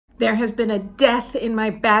There has been a death in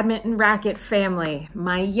my badminton racket family.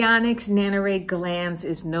 My Yonex Nanoray Glands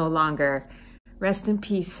is no longer. Rest in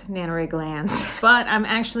peace, Nanoray Glands. But I'm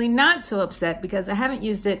actually not so upset because I haven't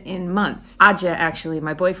used it in months. Aja, actually,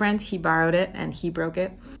 my boyfriend, he borrowed it and he broke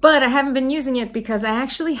it. But I haven't been using it because I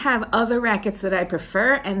actually have other rackets that I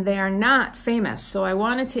prefer and they are not famous. So I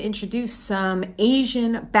wanted to introduce some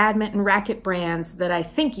Asian badminton racket brands that I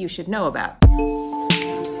think you should know about.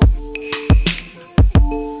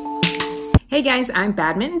 Hey guys, I'm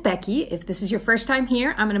Badminton Becky. If this is your first time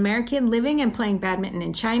here, I'm an American living and playing badminton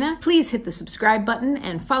in China. Please hit the subscribe button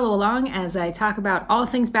and follow along as I talk about all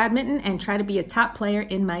things badminton and try to be a top player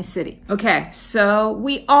in my city. Okay, so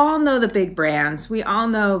we all know the big brands. We all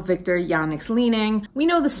know Victor, Yonex, Li-Ning. We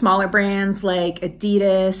know the smaller brands like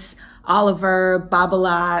Adidas, Oliver,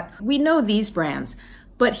 Babolat. We know these brands.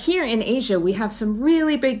 But here in Asia, we have some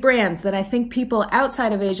really big brands that I think people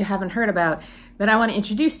outside of Asia haven't heard about that I want to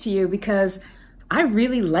introduce to you because I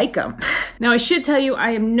really like them. Now, I should tell you,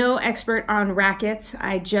 I am no expert on rackets.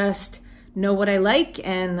 I just know what I like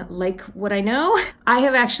and like what I know. I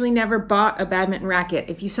have actually never bought a badminton racket.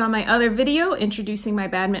 If you saw my other video introducing my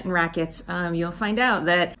badminton rackets, you'll find out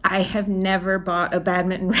that I have never bought a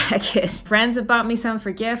badminton racket. Friends have bought me some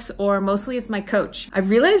for gifts, or mostly it's my coach. I've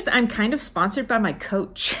realized I'm kind of sponsored by my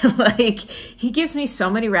coach. Like, he gives me so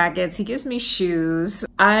many rackets, he gives me shoes.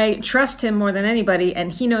 I trust him more than anybody,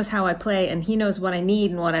 and he knows how I play, and he knows what I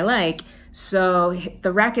need and what I like. So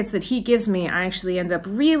the rackets that he gives me, I actually end up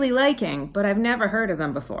really liking, but I've never heard of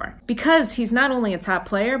them before. Because he's not only a top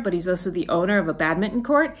player, but he's also the owner of a badminton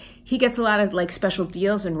court, he gets a lot of like special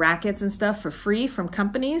deals and rackets and stuff for free from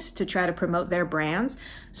companies to try to promote their brands.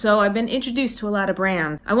 So I've been introduced to a lot of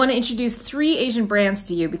brands. I want to introduce 3 Asian brands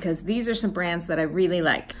to you because these are some brands that I really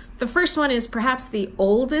like. The first one is perhaps the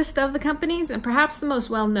oldest of the companies and perhaps the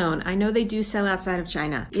most well-known. I know they do sell outside of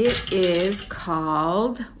China. It is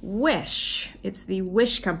called Wish. It's the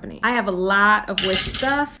Wish company. I have a lot of Wish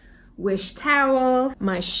stuff. Wish towel,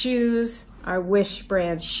 my shoes are Wish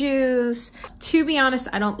brand shoes. To be honest,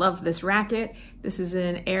 I don't love this racket. This is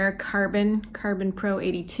an Air Carbon Pro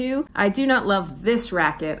 82. I do not love this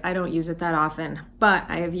racket. I don't use it that often, but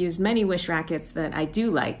I have used many Wish rackets that I do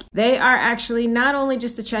like. They are actually not only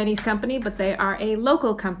just a Chinese company, but they are a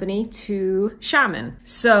local company to Xiamen.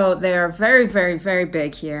 So they're very, very, very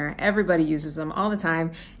big here. Everybody uses them all the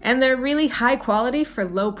time, and they're really high quality for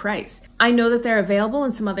low price. I know that they're available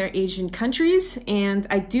in some other Asian countries, and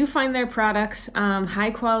I do find their products high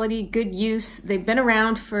quality, good use. They've been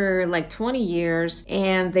around for like 20 years.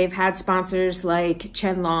 And they've had sponsors like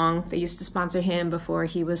Chen Long. They used to sponsor him before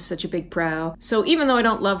he was such a big pro. So even though I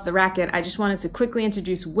don't love the racket, I just wanted to quickly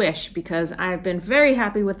introduce Wish because I've been very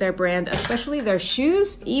happy with their brand, especially their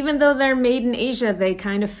shoes. Even though they're made in Asia, they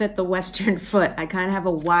kind of fit the Western foot. I kind of have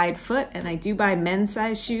a wide foot and I do buy men's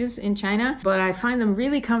size shoes in China, but I find them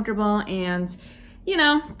really comfortable and, you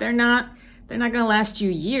know, they're not gonna last you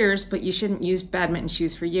years, but you shouldn't use badminton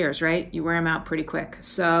shoes for years, right? You wear them out pretty quick.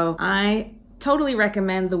 So I totally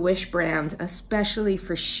recommend the Wish brand, especially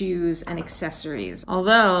for shoes and accessories.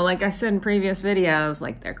 Although, like I said in previous videos,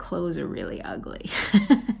 like their clothes are really ugly.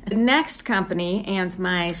 The next company, and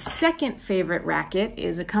my second favorite racket,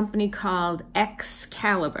 is a company called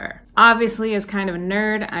Excalibur. Obviously, as kind of a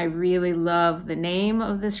nerd, I really love the name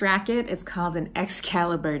of this racket. It's called an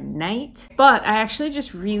Excalibur Knight, but I actually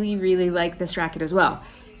just really, really like this racket as well.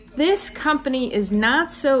 This company is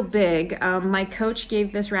not so big. My coach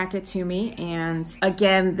gave this racket to me, and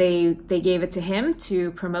again, they gave it to him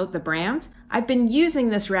to promote the brand. I've been using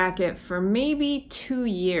this racket for maybe 2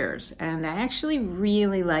 years, and I actually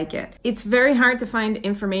really like it. It's very hard to find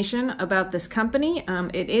information about this company.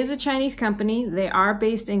 It is a Chinese company. They are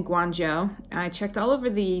based in Guangzhou. I checked all over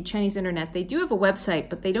the Chinese internet. They do have a website,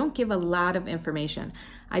 but they don't give a lot of information.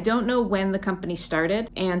 I don't know when the company started,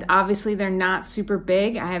 and obviously they're not super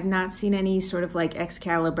big. I have not seen any sort of like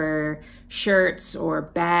Excalibur shirts or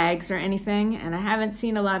bags or anything, and I haven't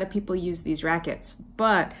seen a lot of people use these rackets,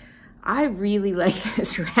 but I really like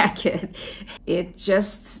this racket. It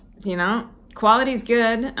just, you know, quality's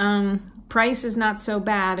good. Price is not so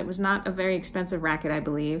bad. It was not a very expensive racket, I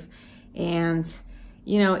believe. And,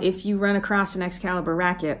 you know, if you run across an Excalibur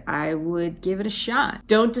racket, I would give it a shot.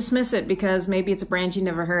 Don't dismiss it because maybe it's a brand you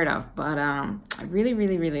never heard of, but I really,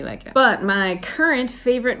 really, really like it. But my current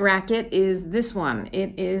favorite racket is this one.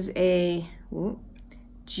 It is a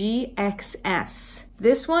GXS.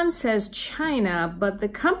 This one says China, but the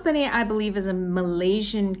company I believe is a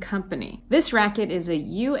Malaysian company. This racket is a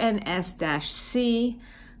UNS-C.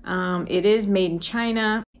 It is made in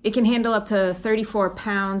China. It can handle up to 34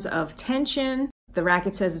 pounds of tension. The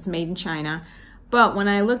racket says it's made in China, But when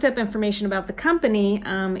I looked up information about the company,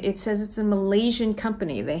 it says it's a Malaysian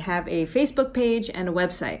company. They have a Facebook page and a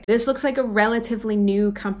website. This looks like a relatively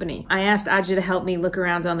new company. I asked Aja to help me look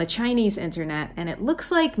around on the Chinese internet, and it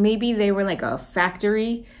looks like maybe they were like a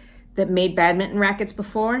factory that made badminton rackets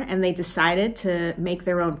before, and they decided to make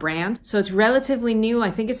their own brand. So it's relatively new. I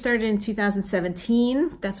think it started in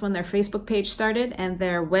 2017. That's when their Facebook page started, and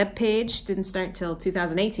their web page didn't start till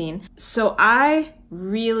 2018. So I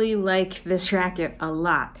really like this racket a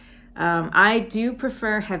lot. I do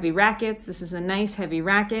prefer heavy rackets. This is a nice heavy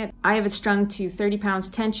racket. I have it strung to 30 pounds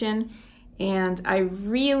tension, and I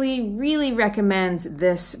really, really recommend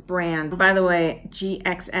this brand. By the way,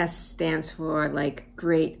 GXS stands for like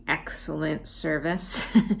great, excellent service.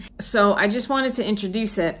 So I just wanted to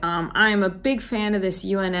introduce it. I'm a big fan of this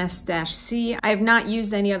UNS-C. I have not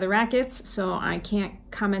used any other rackets, so I can't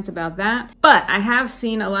comment about that. But I have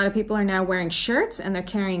seen a lot of people are now wearing shirts and they're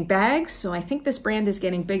carrying bags, so I think this brand is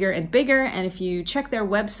getting bigger and bigger, and if you check their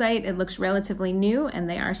website, it looks relatively new and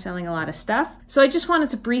they are selling a lot of stuff. So I just wanted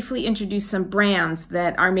to briefly introduce some brands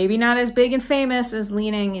that are maybe not as big and famous as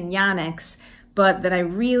Li-Ning and Yonex, but that I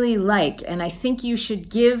really like, and I think you should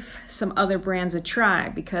give some other brands a try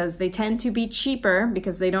because they tend to be cheaper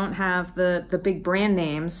because they don't have the big brand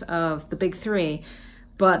names of the big three,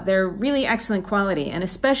 but they're really excellent quality, and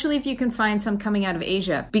especially if you can find some coming out of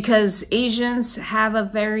Asia, because Asians have a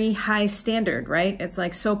very high standard, right? It's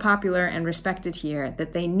like so popular and respected here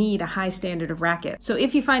that they need a high standard of racket. So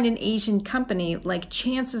if you find an Asian company, like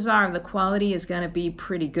chances are the quality is gonna be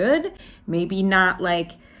pretty good, maybe not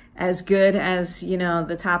like as good as, you know,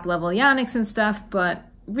 the top level Yonex and stuff, but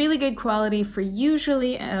really good quality for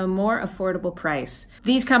usually a more affordable price.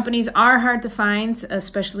 These companies are hard to find,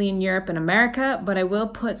 especially in Europe and America, but I will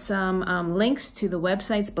put some links to the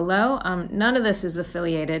websites below. None of this is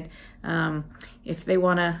affiliated. If they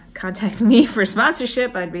want to contact me for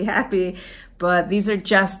sponsorship, I'd be happy. But these are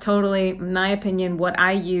just totally, in my opinion, what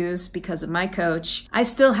I use because of my coach. I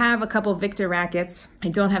still have a couple Victor rackets. I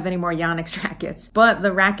don't have any more Yonex rackets. But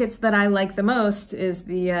the rackets that I like the most is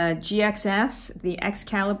the GXS, the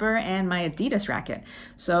Excalibur, and my Adidas racket.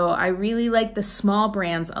 So I really like the small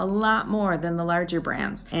brands a lot more than the larger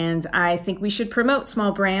brands. And I think we should promote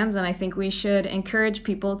small brands, and I think we should encourage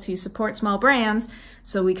people to support small brands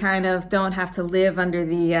so we kind of don't have to live under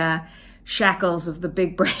the shackles of the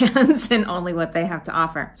big brands and only what they have to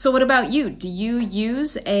offer. So what about you? Do you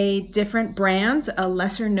use a different brand, a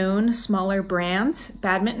lesser known, smaller brand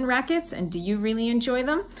badminton rackets, and do you really enjoy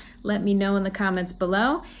them? Let me know in the comments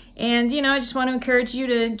below. And, you know, I just want to encourage you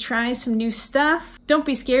to try some new stuff. Don't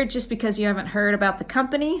be scared just because you haven't heard about the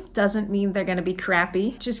company. Doesn't mean they're going to be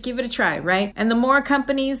crappy. Just give it a try, right? And the more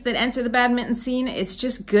companies that enter the badminton scene, it's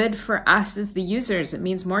just good for us as the users. It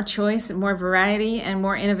means more choice and more variety and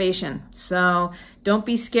more innovation. So don't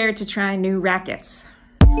be scared to try new rackets.